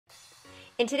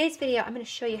In today's video, I'm going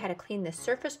to show you how to clean the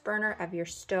surface burner of your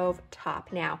stove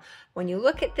top. Now, when you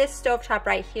look at this stove top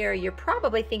right here, you're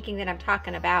probably thinking that I'm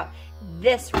talking about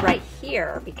this right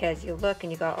here, because you look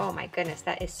and you go, oh my goodness,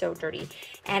 that is so dirty.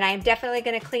 And I am definitely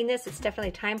going to clean this. It's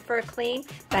definitely time for a clean,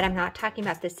 but I'm not talking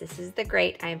about this. This is the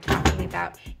grate. I am talking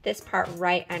about this part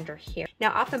right under here.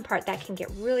 Now, often part that can get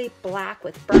really black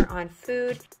with burnt on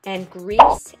food and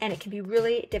grease, and it can be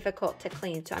really difficult to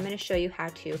clean. So I'm going to show you how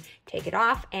to take it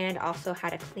off and also how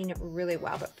to clean it really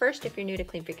well. But first, if you're new to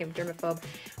Clean Freak and Germaphobe,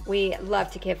 we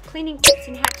love to give cleaning tips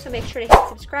and hacks, so make sure to hit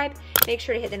subscribe, make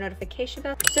sure to hit the notification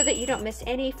bell so that you don't miss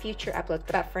any future uploads.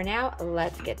 But for now,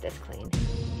 let's get this clean.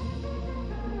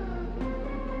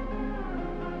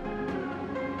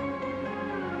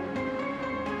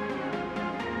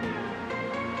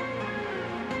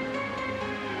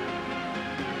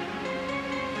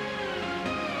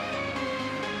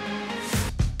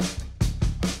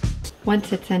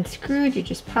 Once it's unscrewed, you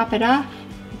just pop it off.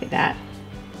 Look at that.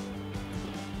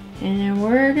 And then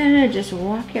we're gonna just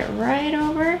walk it right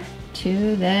over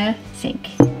to the sink.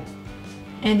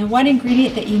 And the one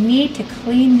ingredient that you need to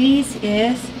clean these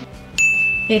is,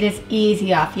 it is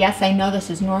Easy Off. Yes, I know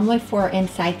this is normally for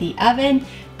inside the oven,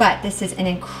 but this is an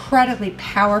incredibly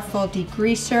powerful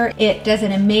degreaser. It does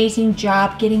an amazing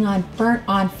job getting on burnt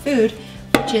on food,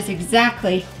 which is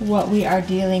exactly what we are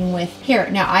dealing with here.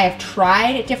 Now, I have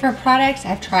tried different products.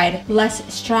 I've tried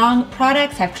less strong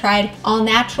products. I've tried all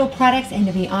natural products, and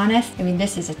to be honest, I mean,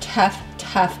 this is a tough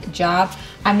job.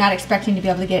 I'm not expecting to be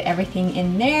able to get everything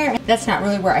in there. That's not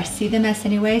really where I see the mess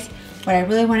anyways. What I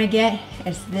really want to get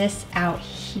is this out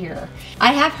here.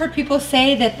 I have heard people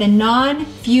say that the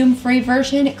non-fume free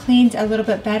version cleans a little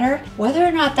bit better. Whether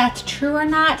or not that's true or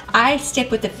not, I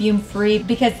stick with the fume free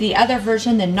because the other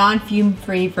version, the non-fume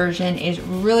free version, is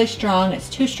really strong. It's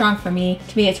too strong for me.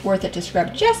 To me, it's worth it to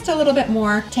scrub just a little bit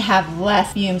more to have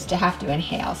less fumes to have to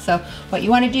inhale. So what you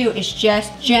want to do is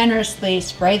just generously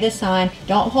spray this on.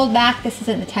 Don't hold back. This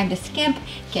isn't the time to skimp.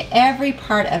 Get every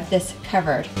part of this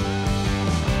covered.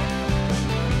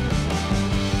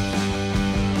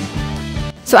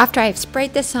 So after I've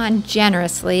sprayed this on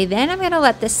generously, then I'm going to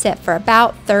let this sit for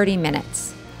about 30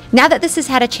 minutes. Now that this has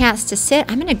had a chance to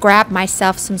sit, I'm going to grab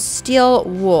myself some steel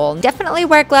wool. Definitely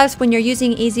wear gloves when you're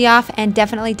using Easy Off, and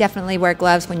definitely wear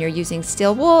gloves when you're using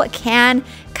steel wool. It can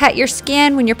cut your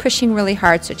skin when you're pushing really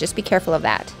hard, so just be careful of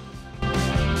that.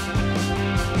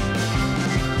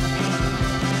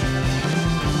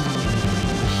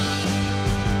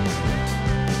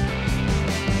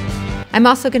 I'm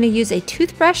also going to use a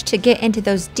toothbrush to get into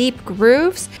those deep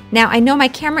grooves. Now, I know my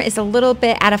camera is a little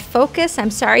bit out of focus.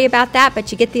 I'm sorry about that,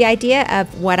 but you get the idea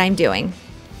of what I'm doing.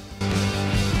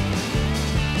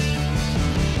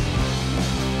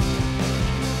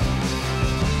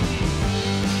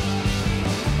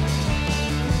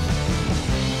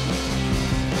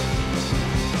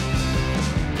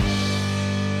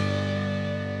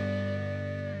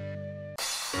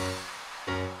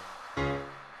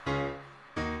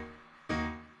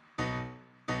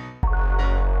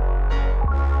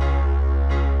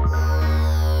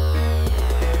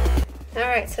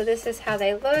 Alright, so this is how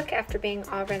they look after being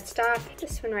all rinsed off.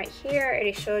 This one right here, I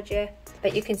already showed you,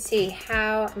 but you can see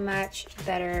how much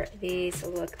better these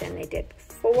look than they did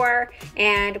before,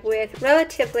 and with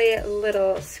relatively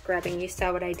little scrubbing. You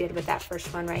saw what I did with that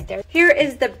first one right there. Here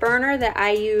is the burner that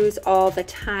I use all the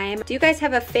time. Do you guys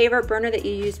have a favorite burner that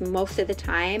you use most of the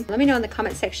time? Let me know in the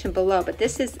comment section below, but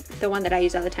this is the one that I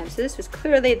use all the time. So this was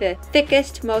clearly the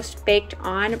thickest, most baked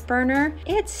on burner.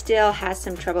 It still has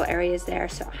some trouble areas there,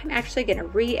 so I'm actually going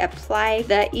to reapply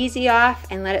the Easy Off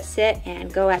and let it sit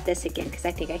and go at this again, because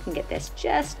I think I can get this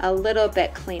just a little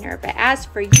bit cleaner. But as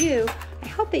for you, I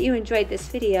hope that you enjoyed this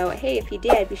video. Hey, if you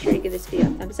did, be sure to give this video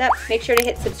a thumbs up. Make sure to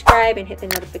hit subscribe and hit the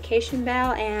notification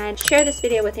bell, and share this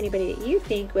video with anybody that you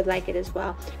think would like it as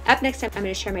well. Up next time, I'm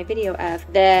going to share my video of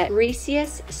the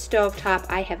greasiest stovetop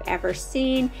I have ever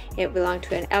seen. It belonged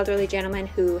to an elderly gentleman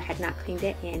who had not cleaned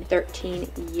it in 13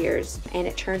 years, and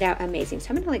it turned out amazing. So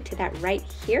I'm going to link to that right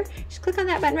here. Just click on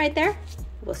that button right there.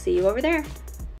 We'll see you over there.